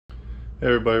Hey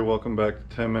everybody, welcome back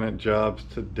to 10-Minute Jobs.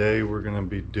 Today we're going to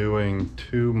be doing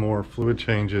 2 more fluid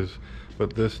changes,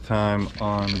 but this time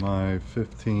on my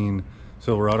 15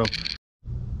 Silverado.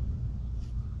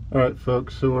 Alright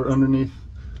folks, so we're underneath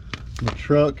the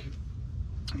truck,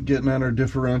 getting at our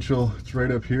differential. It's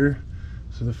right up here.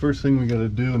 So the first thing we got to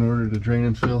do in order to drain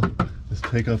and fill is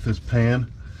take off this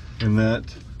pan, and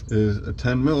that is a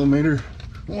 10mm.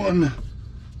 1,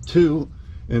 2,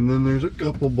 and then there's a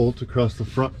couple bolts across the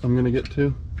front I'm gonna get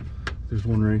to. There's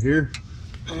one right here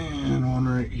and one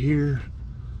right here.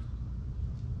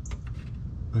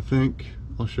 I think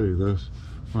I'll show you those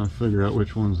when I figure out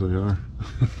which ones they are.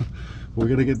 We're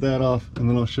gonna get that off and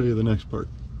then I'll show you the next part.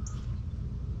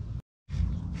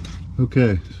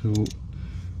 Okay, so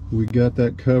we got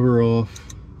that cover off.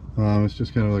 It's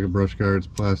just kind of like a brush guard, it's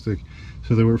plastic.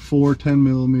 So there were 4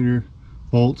 10mm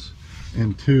bolts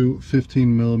and 2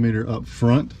 15mm up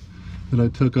front that I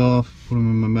took off, put them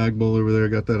in my mag bowl over there,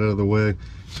 got that out of the way.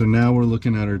 So now we're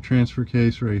looking at our transfer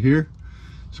case right here.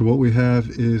 So what we have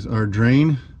is our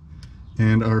drain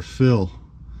and our fill.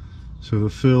 So the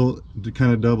fill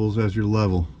kind of doubles as your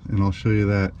level, and I'll show you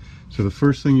that. So the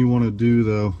first thing you want to do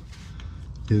though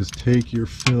is take your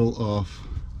fill off.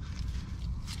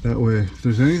 That way, if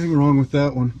there's anything wrong with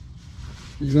that one,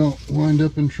 you don't wind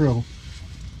up in trouble.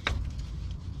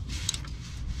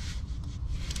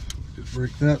 Just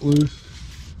break that loose,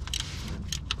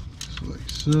 just like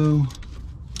so.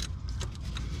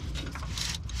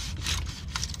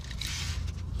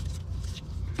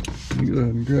 Let me go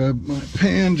ahead and grab my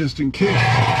pan just in case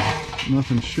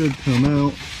nothing should come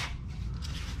out.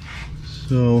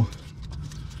 So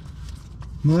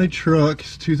my truck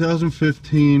is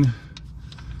 2015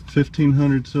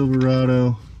 1500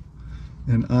 Silverado,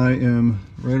 and I am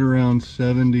right around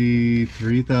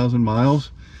 73,000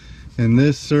 miles, and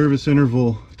this service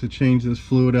interval to change this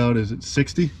fluid out is at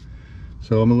 60.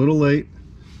 So I'm a little late,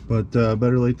 but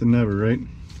better late than never, right?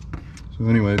 So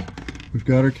anyways, we've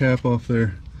got our cap off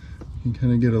there. You can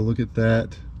kind of get a look at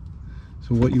that.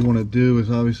 So what you want to do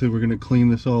is, obviously we're going to clean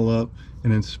this all up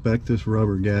and inspect this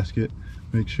rubber gasket,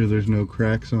 make sure there's no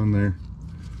cracks on there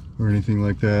or anything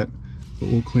like that. But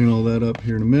we'll clean all that up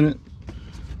here in a minute.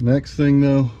 Next thing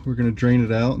though, we're going to drain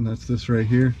it out, and that's this right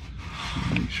here.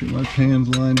 Make sure my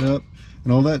pan's lined up.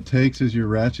 And all that takes is your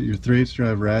ratchet, your 3/8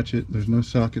 drive ratchet. There's no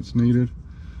sockets needed.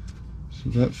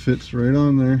 So that fits right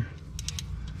on there.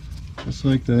 Just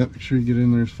like that. Make sure you get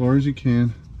in there as far as you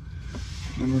can.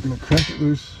 And then we're going to crack it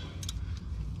loose.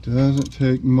 Doesn't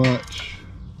take much.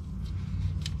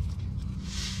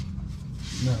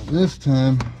 Now this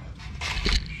time,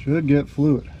 should get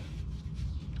fluid.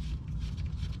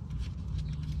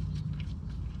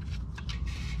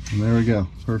 And there we go,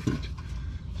 perfect.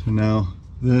 So now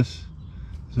this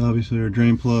is obviously our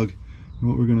drain plug, and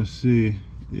what we're gonna see,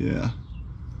 yeah,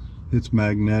 it's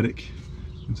magnetic.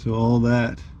 And so all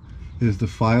that is the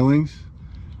filings,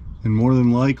 and more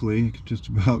than likely, you can just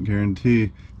about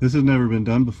guarantee, this has never been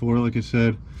done before. Like I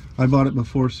said, I bought it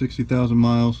before 60,000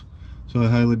 miles, so I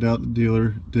highly doubt the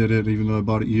dealer did it, even though I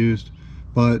bought it used.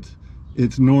 But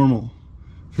it's normal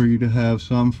for you to have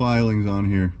some filings on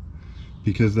here,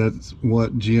 because that's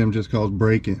what GM just calls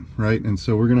break-in, right? And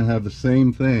so we're going to have the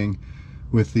same thing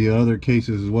with the other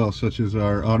cases as well, such as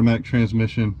our automatic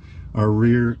transmission, our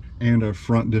rear, and our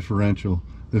front differential,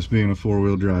 this being a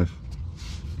 4-wheel drive.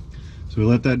 So we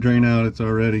let that drain out. It's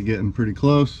already getting pretty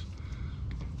close.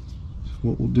 So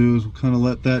what we'll do is we'll kind of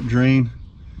let that drain.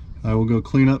 I will go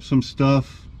clean up some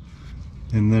stuff,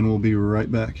 and then we'll be right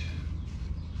back.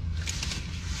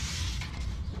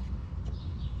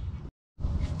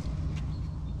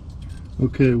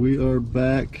 Okay, we are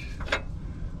back.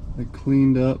 I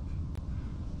cleaned up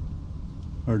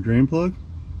our drain plug.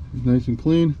 It's nice and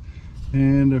clean,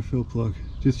 and our fill plug.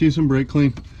 Just use some brake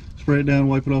clean, spray it down,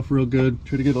 wipe it off real good.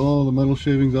 Try to get all the metal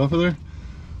shavings off of there.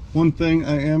 One thing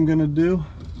I am gonna do,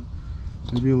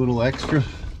 maybe a little extra,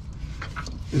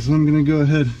 is I'm gonna go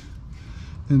ahead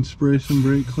and spray some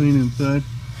brake clean inside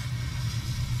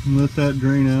and let that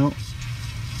drain out.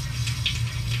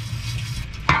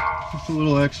 Just a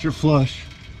little extra flush.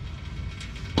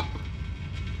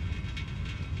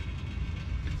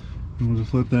 And we'll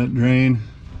just let that drain.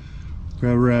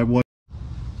 Grab a rag wipe.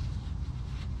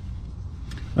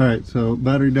 Alright, so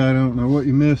battery died. I don't know what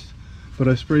you missed, but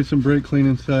I sprayed some brake clean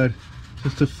inside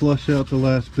just to flush out the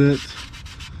last bits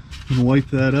and wipe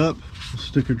that up. We'll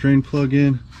stick our drain plug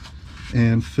in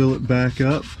and fill it back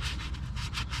up,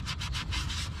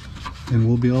 and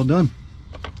we'll be all done.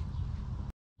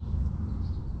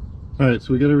 Alright,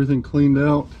 so we got everything cleaned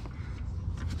out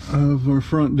of our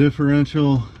front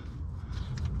differential.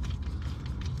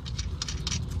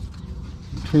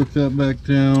 torque that back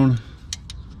down.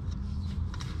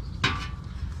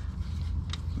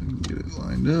 I can get it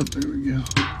lined up. There we go.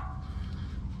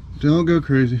 Don't go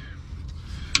crazy.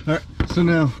 All right, so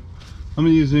now I'm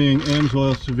using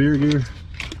Amsoil Severe Gear. See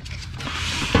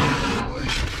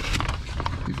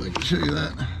if I can show you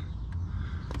that.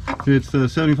 It's the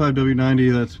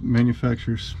 75W90, that's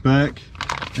manufacturer spec,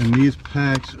 and these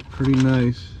packs are pretty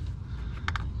nice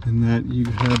in that you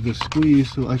have the squeeze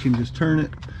so I can just turn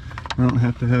it. I don't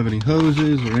have to have any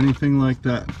hoses or anything like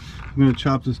that. I'm going to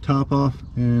chop this top off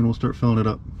and we'll start filling it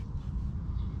up.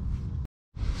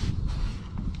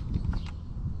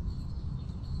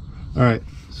 Alright,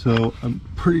 so I'm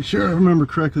pretty sure I remember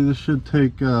correctly, this should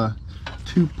take 2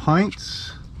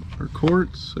 pints or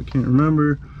quarts, I can't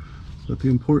remember. But the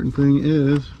important thing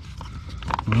is,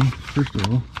 well, first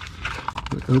of all,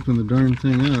 open the darn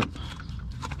thing up.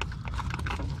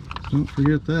 Don't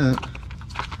forget that.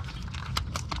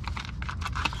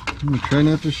 I'm going to try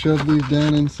not to shove these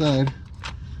down inside.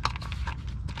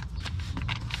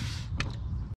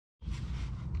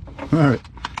 Alright,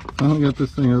 finally got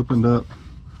this thing opened up.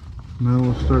 Now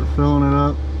we'll start filling it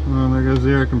up. Oh, there goes the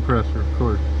air compressor, of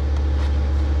course.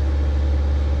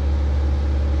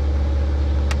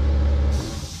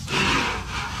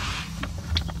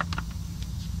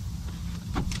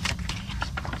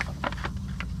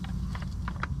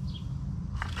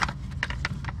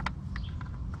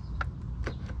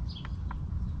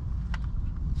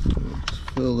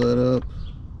 Fill that up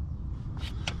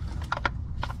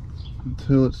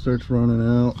until it starts running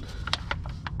out.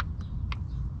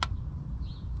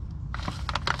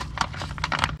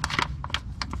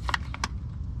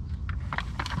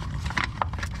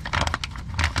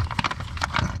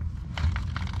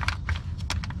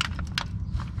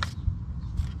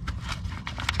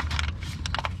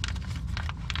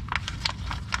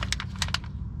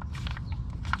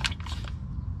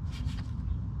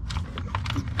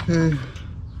 Okay,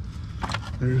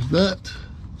 there's that.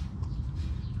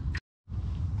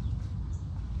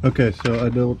 Okay, so I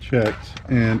double checked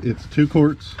and it's 2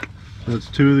 quarts. So it's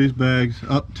 2 of these bags,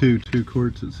 up to 2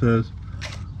 quarts it says.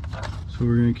 So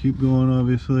we're gonna keep going,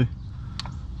 obviously.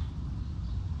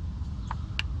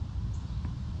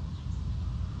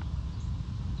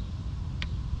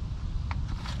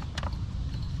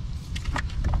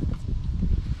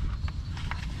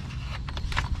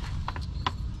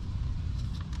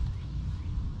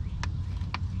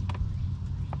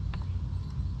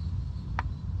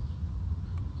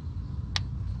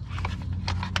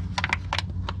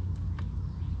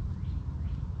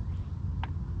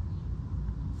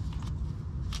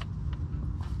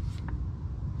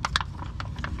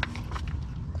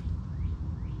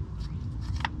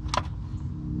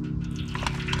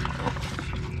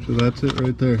 So that's it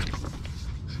right there. So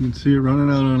you can see it running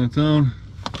out on its own.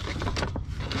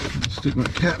 I'll stick my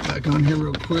cap back on here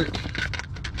real quick.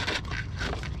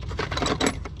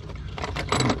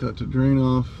 Want that to drain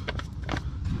off.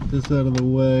 Get this out of the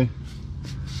way.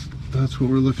 That's what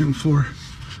we're looking for.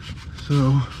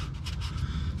 So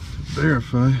to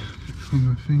verify, clean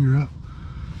my finger up,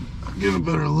 get a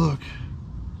better look.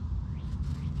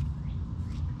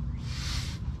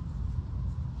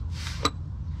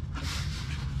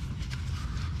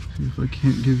 See if I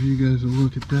can't give you guys a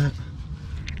look at that.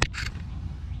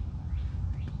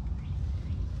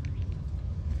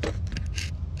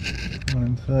 On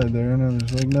inside there, I know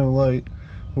there's like no light,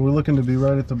 but we're looking to be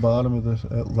right at the bottom of this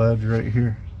ledge right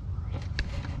here.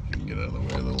 Get out of the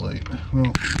way of the light.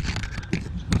 Well,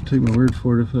 I'll take my word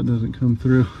for it if that doesn't come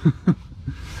through.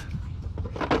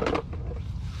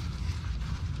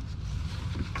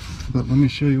 But let me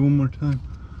show you one more time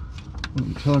what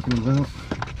I'm talking about.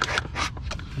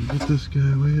 Get this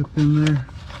guy way up in there.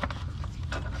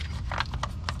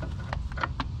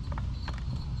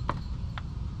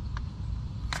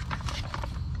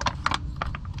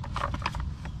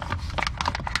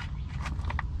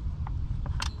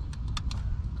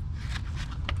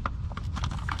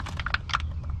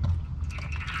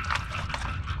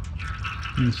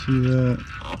 You see that?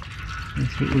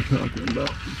 That's what we're talking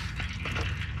about.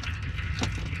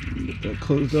 Get that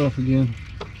closed off again.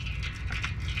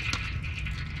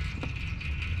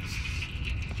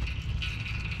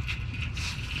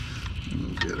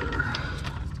 Get our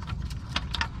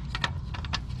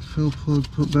fill plug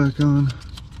put back on.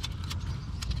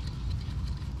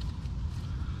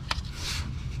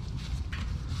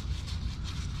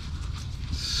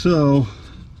 So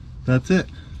that's it.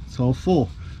 It's all full.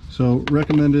 So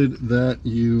recommended that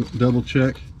you double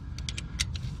check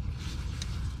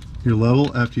your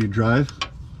level after you drive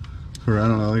for, I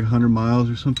don't know, like 100 miles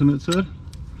or something it said.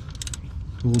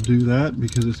 we'll do that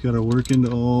because it's got to work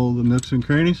into all the nooks and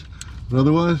crannies. But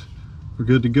otherwise, we're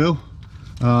good to go.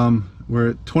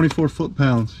 We're at 24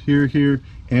 foot-pounds here,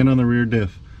 and on the rear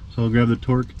diff. So I'll grab the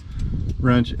torque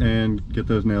wrench and get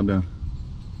those nailed down.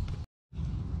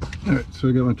 All right, so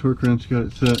I got my torque wrench, got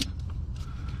it set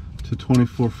to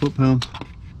 24 foot-pounds.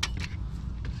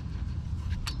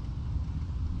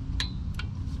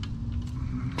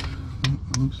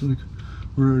 Looks like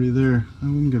we're already there.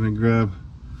 I'm gonna grab,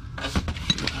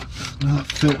 not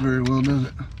fit very well, does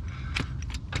it?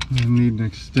 I need an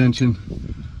extension.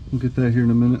 We'll get that here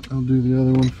in a minute. I'll do the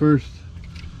other one first.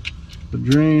 The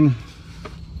drain.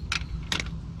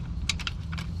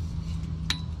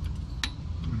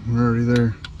 We're already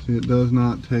there. See, it does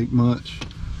not take much.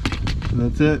 So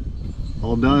that's it.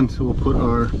 All done. So we'll put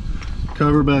our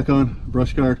cover back on,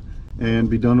 brush guard, and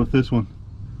be done with this one.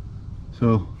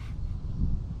 So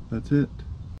that's it.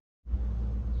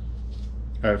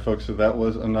 All right, folks, so that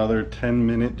was another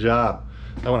 10-minute job.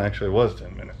 That one actually was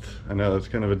 10 minutes. I know that's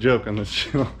kind of a joke on this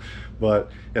channel,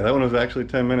 but yeah, that one was actually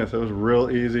 10 minutes. That was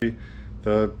real easy.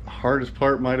 The hardest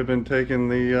part might have been taking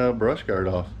the brush guard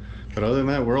off. But other than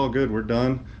that, we're all good. We're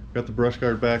done. Got the brush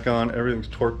guard back on. Everything's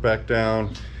torqued back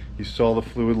down. You saw the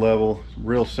fluid level.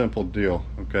 Real simple deal,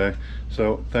 okay?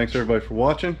 So thanks everybody for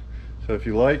watching. So if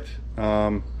you liked,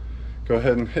 go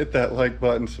ahead and hit that like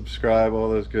button, subscribe, all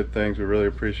those good things. We really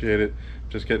appreciate it.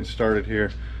 Just getting started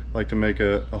here. I'd like to make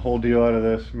a whole deal out of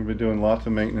this. We'll be doing lots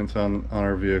of maintenance on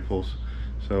our vehicles.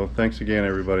 So thanks again,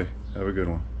 everybody. Have a good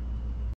one.